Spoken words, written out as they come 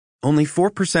Only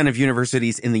 4% of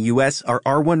universities in the U.S. are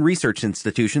R1 research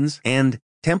institutions, and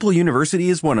Temple University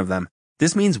is one of them.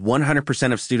 This means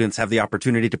 100% of students have the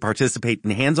opportunity to participate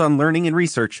in hands-on learning and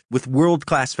research with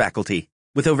world-class faculty.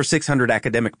 With over 600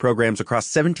 academic programs across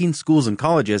 17 schools and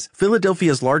colleges,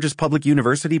 Philadelphia's largest public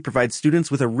university provides students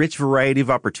with a rich variety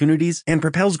of opportunities and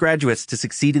propels graduates to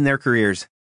succeed in their careers.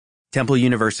 Temple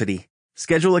University.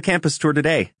 Schedule a campus tour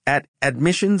today at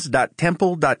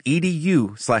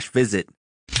admissions.temple.edu/visit.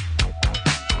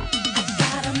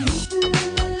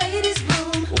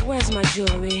 Where's my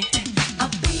jewelry? I'll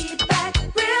be back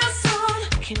real soon.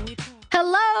 Can we talk?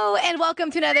 Hello, and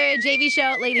welcome to another JV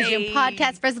Show Ladies Room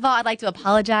podcast. First of all, I'd like to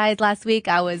apologize. Last week,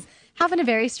 I was having a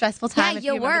very stressful time.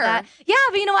 Yeah, you were. That. Yeah,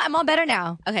 but you know what? I'm all better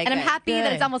now. Okay, and I'm happy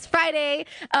that it's almost Friday.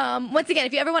 Once again,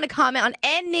 if you ever want to comment on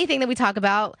anything that we talk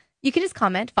about, you can just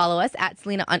comment. Follow us at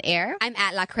Selena on Air. I'm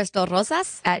at La Crystal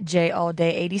Rosas. At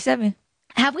JAllDay87.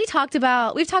 We've talked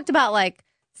about like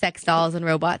sex dolls and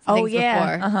robots and things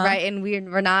before, right? And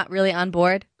we're not really on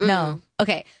board. No.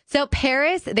 Okay, so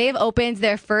Paris, they've opened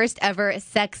their first ever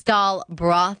sex doll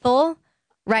brothel,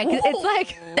 right? 'Cause it's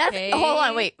like That's hold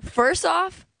on, wait. First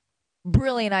off,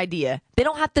 brilliant idea. They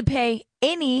don't have to pay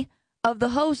any of the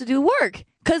hoes to do work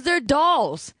because they're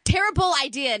dolls. Terrible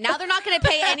idea. Now they're not going to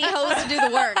pay any hoes to do the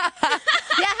work.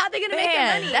 yeah, how are they gonna make their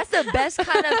Man, money? that's the best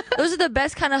kind of. Those are the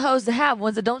best kind of hoes to have.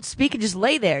 Ones that don't speak and just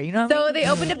lay there. You know what I So mean? they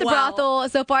opened up the Wow. brothel.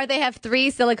 So far, they have 3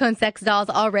 silicone sex dolls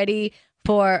already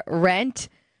for rent.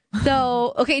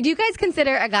 So, okay, do you guys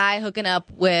consider a guy hooking up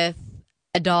with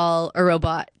a doll or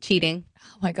robot cheating?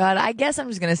 Oh my god! I guess I'm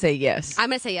just gonna say yes. I'm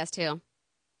going to say yes, too.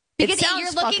 It Because sounds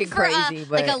you're looking fucking for crazy,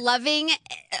 but like a loving,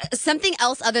 something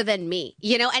else other than me.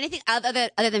 You know, anything other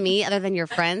than me, other than your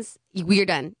friends, you're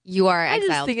done. You are I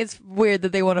exiled. just think it's weird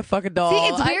that they want to fuck a doll. See,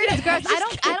 it's weird. It's gross.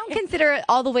 I don't consider it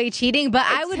all the way cheating, but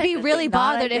I would be really technically not,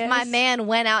 I bothered if my guess. man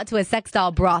went out to a sex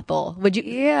doll brothel. Would you?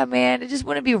 Yeah, man, it just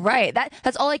wouldn't be right.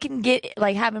 That's all I can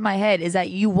have in my head is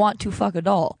that you want to fuck a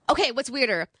doll. Okay, what's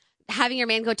weirder? Having your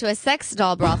man go to a sex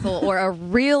doll brothel or a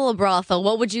real brothel?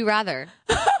 What would you rather?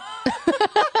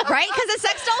 Right? Because a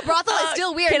sex doll brothel is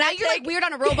still weird. Now you're like weird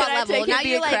on a robot level. Now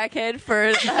you're like crackhead for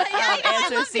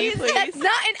answer C, please. That's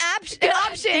not an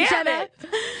option, Jenna.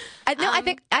 I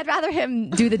think I'd rather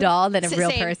him do the doll than a real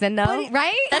Same. person, though.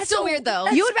 Right? That's still weird, though.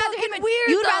 You would rather him weird.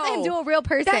 You would rather him do a real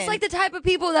person. That's like the type of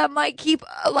people that might keep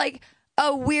like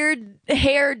a weird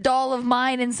hair doll of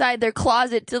mine inside their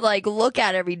closet to like look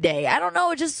at every day. I don't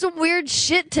know, it's just some weird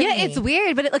shit to me. Yeah, it's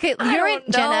weird, but look at I you're in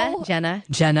don't know.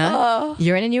 Jenna.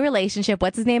 You're in a new relationship.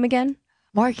 What's his name again?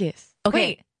 Marcus. Okay.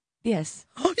 Wait. Yes.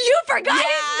 You forgot his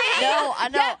name. No, I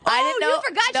know. Yeah. I didn't know. You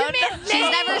forgot your man's She's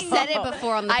name. never said it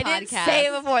before on the I podcast. didn't say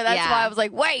it before. That's Yeah. why I was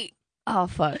like, wait. Oh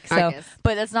fuck. So, Marcus.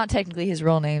 but that's not technically his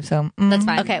real name. So That's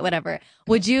fine. Okay, whatever.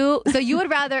 Would you? So you would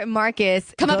rather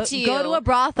Marcus Come up to you go to a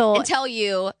brothel and tell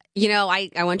you, I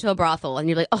went to a brothel, and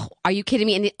you're like, oh, are you kidding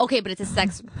me? And okay, but it's a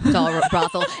sex doll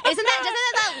brothel. Doesn't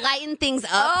that lighten things up?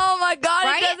 Oh my god,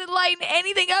 Right? it doesn't lighten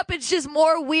anything up. It's just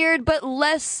more weird but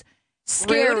less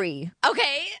scary.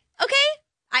 Okay,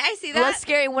 I see that. Less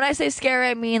scary. When I say scary,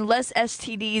 I mean less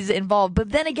STDs involved.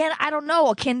 But then again, I don't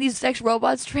know. Can these sex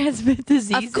robots transmit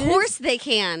diseases? Of course they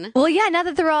can. Well, yeah. Now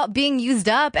that they're all being used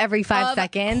up every 5 Of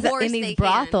seconds course in they these can.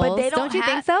 brothels, But they don't you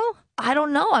think have- so? I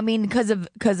don't know. I mean, because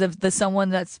of the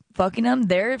someone that's fucking them,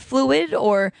 they're fluid,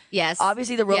 or Yes.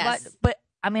 obviously the robot. Yes. But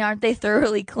I mean, aren't they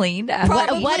thoroughly cleaned?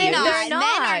 Probably What if not. they're Men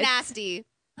not? are nasty.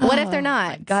 What if they're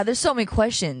not? God, there's so many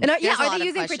questions. And There's a are lot they of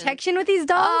using questions. protection with these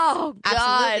dolls? Oh God!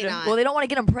 Absolutely not. Well, they don't want to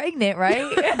get them pregnant,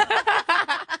 right?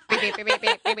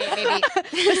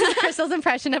 This is Crystal's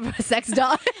impression of a sex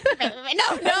doll. No,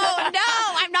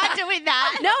 I'm not doing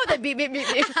that. No, the beep, beep, beep,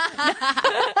 beep.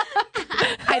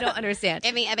 I don't understand.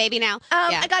 Give me a baby now.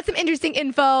 I got some interesting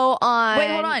info on. Wait,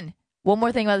 hold on. One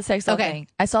more thing about the sex doll Okay. thing.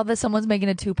 I saw that someone's making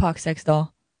a Tupac sex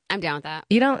doll. I'm down with that.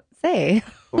 You don't say.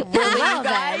 Really, Well,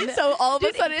 then. So all of a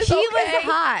Dude, sudden it's he okay. was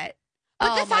hot.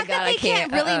 But Oh the my fact God, that they I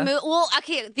can't can't. really move. Well,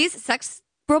 okay, these sex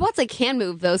robots can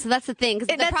move though, so that's the thing. Because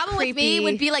the That's problem with me creepy.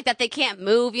 would be like that they can't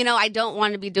move. I don't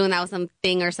want to be doing that with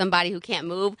something or somebody who can't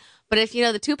move. But if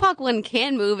the Tupac one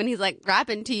can move and he's like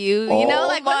rapping to you, Oh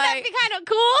wouldn't my- that be kind of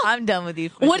cool? I'm done with you.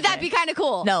 for Would that today. be kind of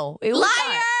cool? No, it would Liar!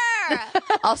 not.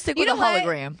 I'll stick with You a know what?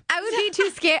 hologram. I would be too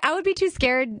scared. I would be too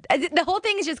scared. The whole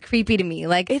thing is just creepy to me.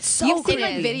 Like It's so you've seen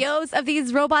like creepy. videos of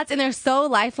these robots and they're so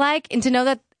lifelike, and to know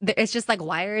that it's just like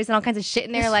wires and all kinds of shit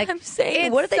in there. That's Like what I'm saying.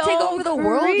 it's What if they take so over the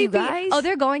world, you creepy. guys? Oh,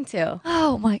 they're going to.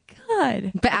 Oh my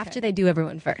God. But after they do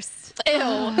everyone first. Ew.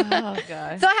 Oh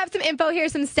God. So I have some info here,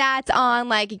 some stats on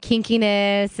like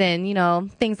kinkiness and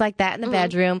things like that in the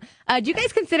bedroom. Do you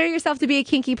guys consider yourself to be a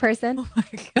kinky person? Oh my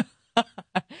God.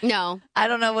 No. I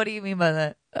don't know. What do you mean by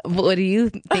that? What do you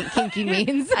think kinky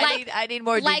means? I need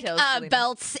more Like details. Selena.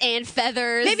 belts and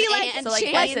feathers. Maybe like, and So, like,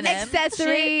 chains S&M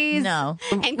accessories. No.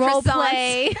 and Role croissants.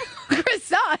 play.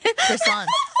 Croissant. Croissants.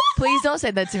 Please don't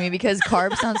say that to me because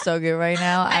carbs sound so good right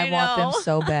now. I want them know.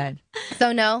 so bad.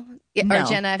 So no? Yeah, No, or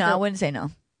Jenna? no, I wouldn't say no.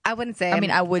 I wouldn't say. I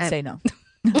mean, I would say no.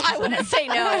 I wouldn't say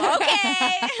no.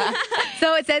 Okay.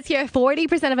 So it says here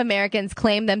 40% of Americans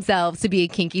claim themselves to be a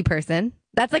kinky person.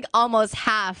 That's like almost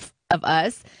half of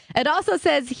us. It also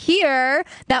says here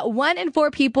that 1 in 4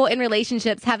 people in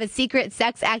relationships have a secret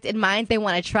sex act in mind they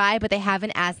want to try, but they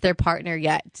haven't asked their partner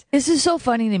yet. This is so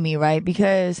funny to me, right?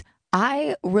 Because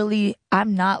I'm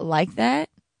not like that.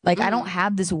 Like, I don't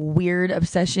have this weird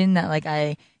obsession that, like,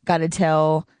 I got to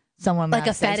tell someone I'm Like gonna a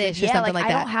have sex with. fetish or Yeah, something like I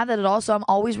that. don't have that at all. So I'm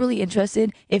always really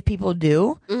interested if people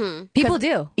do. People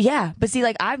do. Yeah. But see,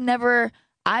 like, I've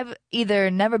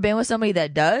either never been with somebody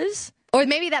that does, Or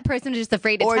maybe that person is just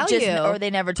afraid to tell you. or they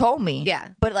never told me. Yeah.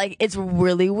 But, like, it's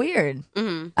really weird.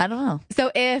 I don't know.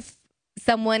 So if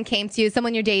someone came to you,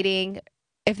 someone you're dating,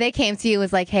 if they came to you and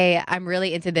was like, hey, I'm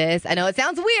really into this. I know it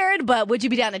sounds weird, but would you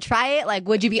be down to try it? Like,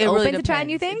 would you be It open really to trying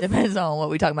new depends. things? It depends on what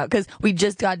we talking about. Because we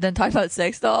just got done talking about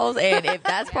sex dolls. And if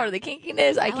that's part of the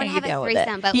kinkiness, I I would can't have get a down with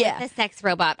threesome, that. but with a sex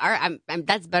robot.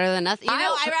 That's better than nothing. You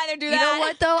know, I'd rather do that. You know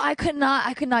what though? I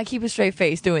could not keep a straight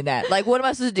face doing that. Like, what am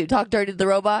I supposed to do? Talk dirty to the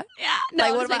robot? Yeah. No,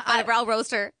 Like, like, what what am I- fun of her. I'll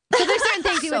roast her. So there's certain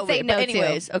things you So would say weird. no But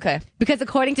anyways, to. okay. Because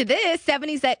according to this,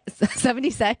 70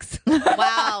 sex.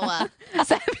 Wow.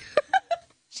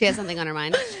 She has something on her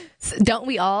mind. Don't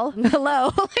we all?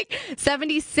 Hello. Like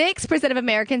 76% of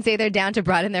Americans say they're down to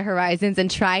broaden their horizons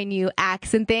and try new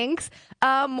acts and things.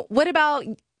 What about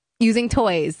using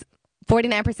toys?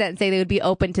 49% say they would be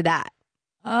open to that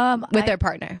with their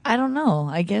partner. I don't know.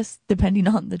 I guess depending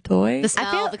on the toy. The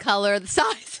smell, the color, the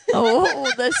size. Oh,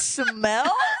 the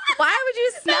smell? Why would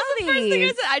you smell That's the first thing I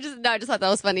these? said. I just thought that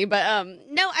was funny. But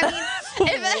no, I mean,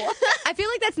 I feel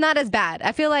like that's not as bad.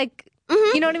 I feel like,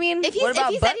 you know what I mean? if What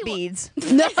about he butt said he beads?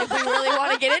 No. If we really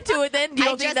want to get into it, then do you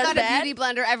I don't think just that's got bad? a beauty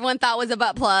blender everyone thought was a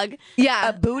butt plug. Yeah.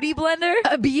 A booty blender?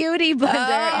 A beauty blender.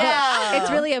 Oh. It's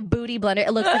really a booty blender.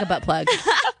 It looks like a butt plug.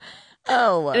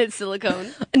 Oh, And it's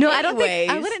silicone. No, I don't think I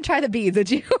Anyways. wouldn't try the beads, would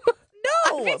you?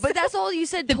 no, but that's all you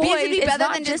said. The toys. beads would be It's better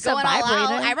not than just a going all out.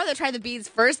 vibrator. I'd rather try the beads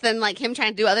first than like him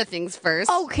trying to do other things first.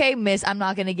 Okay, miss, I'm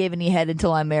not going to give any head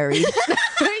until I'm married.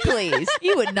 Please.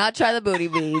 You would not try the booty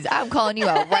beads. I'm calling you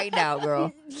out right now,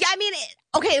 girl. Yeah, I mean,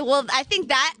 okay, well, I think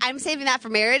that I'm saving that for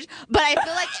marriage, but I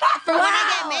feel like for when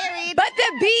I get married. But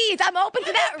the beads, I'm open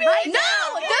to that right no,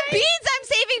 now. the beads I'm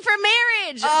saving for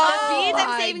marriage. the beads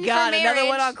I'm saving for marriage. Another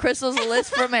one on Crystal's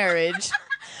list for marriage.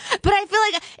 But I feel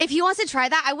like if he wants to try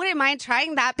that, I wouldn't mind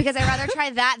trying that because I'd rather try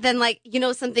that than like,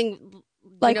 something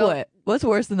Like know, what? What's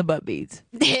worse than the butt beads?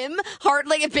 him heart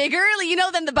like bigger,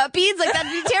 than the butt beads. Like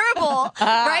that'd be terrible,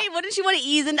 right? Wouldn't you want to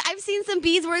ease? And I've seen some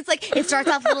beads where it's like it starts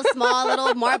off little small,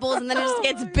 little marbles, and then it just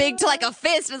gets big to like a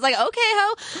fist. It's like okay,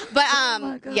 ho.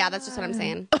 But yeah, that's just what I'm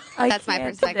saying. That's my can't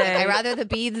perspective. today. I'd rather the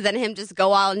beads than him just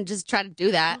go out and just try to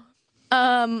do that.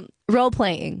 Role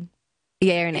playing.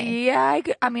 Yeah or nay? Yeah,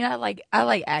 I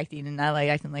like acting, and I like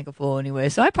acting like a fool anyway.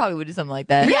 So I probably would do something like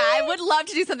that. Yeah, I would love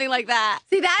to do something like that.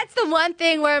 See, that's the one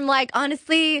thing where I'm like,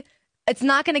 honestly, it's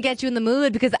not going to get you in the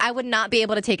mood because I would not be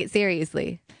able to take it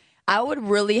seriously. I would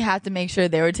really have to make sure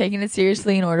they were taking it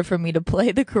seriously in order for me to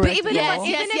play the correct But even role.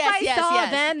 if I saw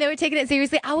them, they were taking it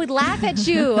seriously, I would laugh at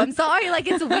you. I'm sorry. Like,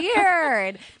 it's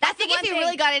weird. I think if you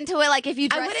really got into it, like if you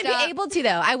I dressed wouldn't be able to,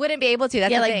 though. I wouldn't be able to.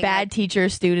 That's Yeah, the like thing. bad teacher,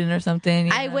 student, or something.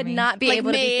 You I know would what mean? not be Like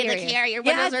able to be maid, serious. like, here, your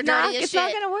windows are it's not, dirty as it's not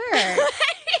shit. going to work.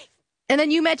 And then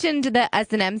you mentioned the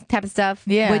S&M type of stuff.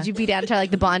 Yeah. Would you be down to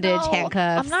like the bondage, No,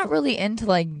 handcuffs? I'm not really into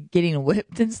like getting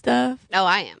whipped and stuff. Oh,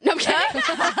 I am. No, I'm kidding.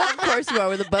 Of course you are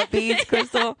with the butt beads,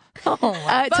 Crystal. Oh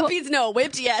my. Butt beads, no.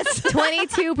 Whipped, yes.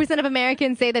 22% of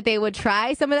Americans say that they would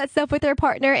try some of that stuff with their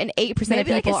partner, and 8% of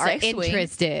Maybe like people a are sex swing.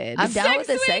 interested. I'm down with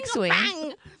the sex swing,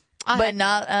 Bang. but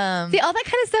not See, all that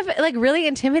kind of stuff like really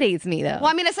intimidates me, though. Well,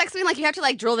 I mean, a sex swing, like you have to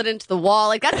like drill it into the wall.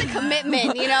 Like that's a commitment,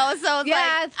 So it's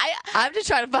Yeah, like I'm just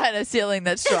trying to find a ceiling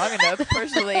that's strong enough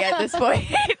personally at this point.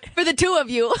 for the two of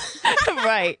you.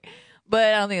 Right.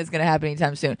 But I don't think it's going to happen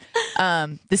anytime soon.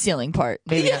 The ceiling part,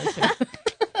 maybe not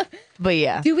soon. But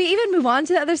yeah. Do we even move on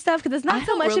to the other stuff? Because it's not I so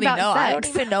don't much really about know. sex. I don't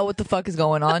even know what the fuck is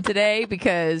going on today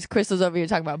because Crystal's over here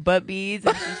talking about butt beads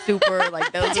and she's super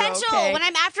like those Potential. Are okay. When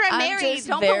after I'm married, just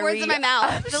don't put words in my very-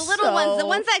 mouth. The little ones, the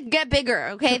ones that get bigger,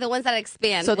 okay? The ones that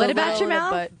expand. So What the about your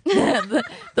littler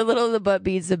the littler the butt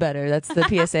beads, the better. That's the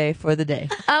PSA for the day.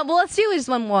 Well, let's do just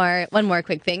one more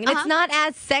quick thing. And it's not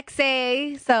as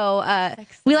sexy, so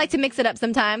we like to mix it up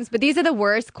sometimes. But these are the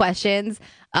worst questions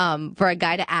for a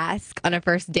guy to ask on a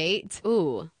first date.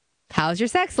 Ooh. How's your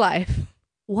sex life?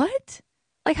 What?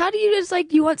 Like, how do you just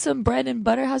like? You want some bread and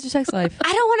butter? How's your sex life?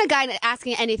 I don't want a guy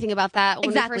asking anything about that when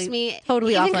Exactly. we first meet.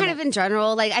 Totally Even off kind limits. of in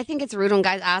general. Like, I think it's rude when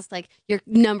guys ask, like, your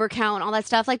number count and all that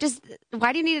stuff. Like, just,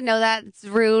 why do you need to know that? It's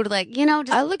rude. Like, you know,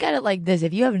 just. I look at it like this: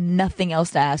 if you have nothing else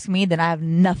to ask me, then I have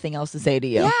nothing else to say to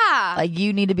you. Yeah. Like,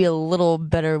 you need to be a little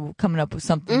better coming up with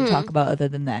something to talk about other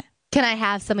than that. Can I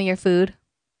have some of your food?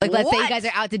 Like, let's say you What? guys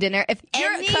are out to dinner. If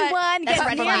anyone That's gets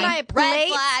red near flag. my Red plate,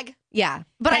 flag. yeah.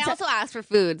 But I also ask for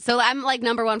food. So I'm like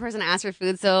number one person to ask for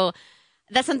food. So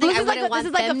that's something This I is like wouldn't want this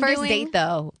is like them a first doing. date,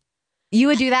 though. You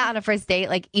would do that on a first date,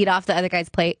 like eat off the other guy's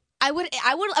plate. I would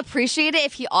appreciate it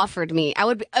if he offered me. I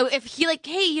would be, if he like,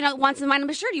 hey, you know, want some of mine?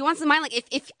 I'm sure. Do you want some of mine? Like,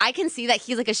 if I can see that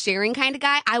he's like a sharing kind of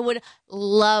guy, I would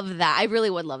love that. I really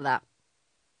would love that.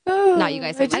 Not you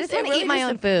guys. I just want to eat my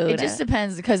own food. It just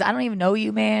depends because I don't even know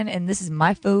you, man, and this is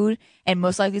my food, and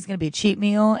most likely it's gonna be a cheap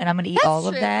meal, and I'm gonna eat all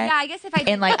of that. Yeah, I guess if I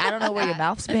And like I don't know where your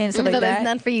mouth's been, and stuff So like there's that.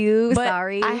 none for you. But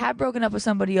Sorry. I have broken up with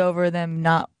somebody over them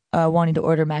not wanting to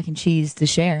order mac and cheese to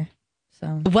share. So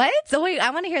What? So wait, I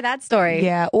want to hear that story.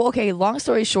 yeah. Well, okay. Long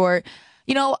story short,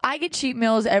 you know, I get cheat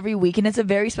meals every week, and it's a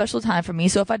very special time for me.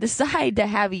 So if I decide to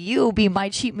have you be my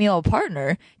cheat meal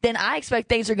partner, then I expect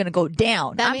things are gonna go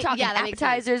down. That I'm ma- talking yeah, that makes sense.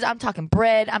 appetizers. I'm talking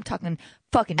bread. I'm talking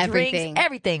fucking Everything. drinks,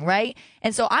 everything, right?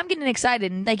 And so I'm getting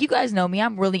excited, and like you guys know me,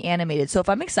 I'm really animated. So if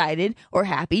I'm excited or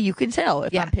happy, you can tell.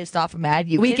 If Yeah. I'm pissed off or mad,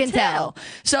 We can can tell.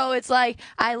 So it's like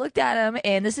I looked at him,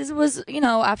 and was you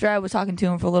know after I was talking to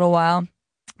him for a little while,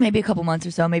 maybe a couple months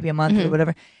or so, maybe a month or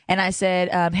whatever, and I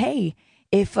said, hey.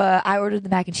 If I ordered the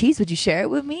mac and cheese, would you share it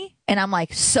with me? And I'm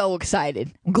like so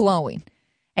excited, glowing.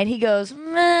 And he goes,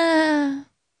 meh,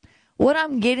 what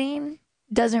I'm getting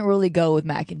doesn't really go with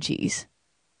mac and cheese.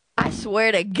 I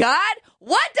swear to God,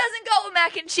 what doesn't go with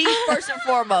mac and cheese, first and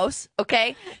foremost,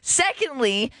 okay?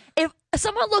 Secondly, if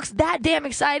someone looks that damn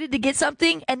excited to get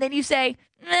something and then you say,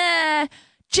 nah,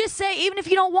 just say, even if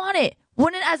you don't want it,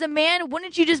 as a man,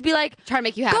 wouldn't you just be like, try to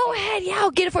make you happy. go ahead, yeah,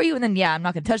 I'll get it for you. And then, yeah, I'm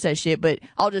not going to touch that shit, but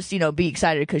I'll just, be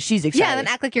excited because she's excited. Yeah, then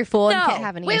act like you're full and No. can't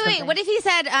have any. or Wait. something. What if he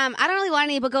said, I don't really want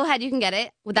any, but go ahead, you can get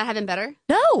it? Would that have been better?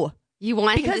 No. You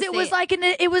want him Because to it say- was like,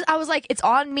 I was like, it's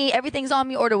on me, everything's on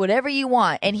me, order whatever you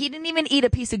want. And he didn't even eat a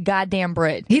piece of goddamn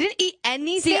bread. He didn't eat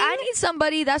anything. See, I need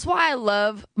somebody, that's why I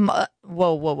love,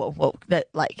 whoa.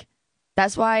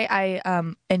 That's why I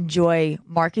enjoy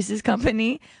Marcus's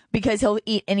company because he'll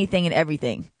eat anything and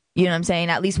everything. You know what I'm saying?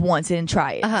 At least once and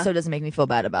try it. So it doesn't make me feel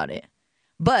bad about it.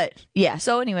 But yeah,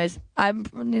 so anyways, I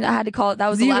had to call it. That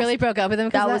was So the you last, really broke up with him?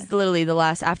 that was literally the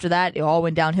last. After that, it all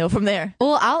went downhill from there.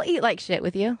 Well, I'll eat like shit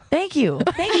with you. Thank you.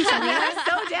 Thank you, Selena. I'm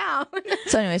so down.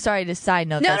 So anyway, sorry to side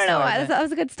note. No. that story, but- That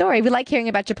was a good story. We like hearing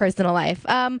about your personal life.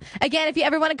 Again, if you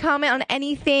ever want to comment on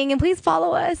anything, and please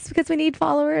follow us because we need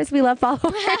followers. We love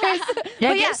followers. Yeah,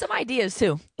 But give us some ideas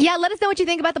too. Yeah, let us know what you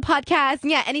think about the podcast.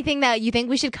 And yeah, anything that you think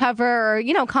we should cover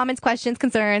or, comments, questions,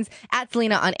 concerns at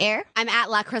Selena on air. I'm at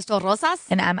La Crystal Rosas.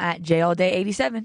 And I'm at JLDay87.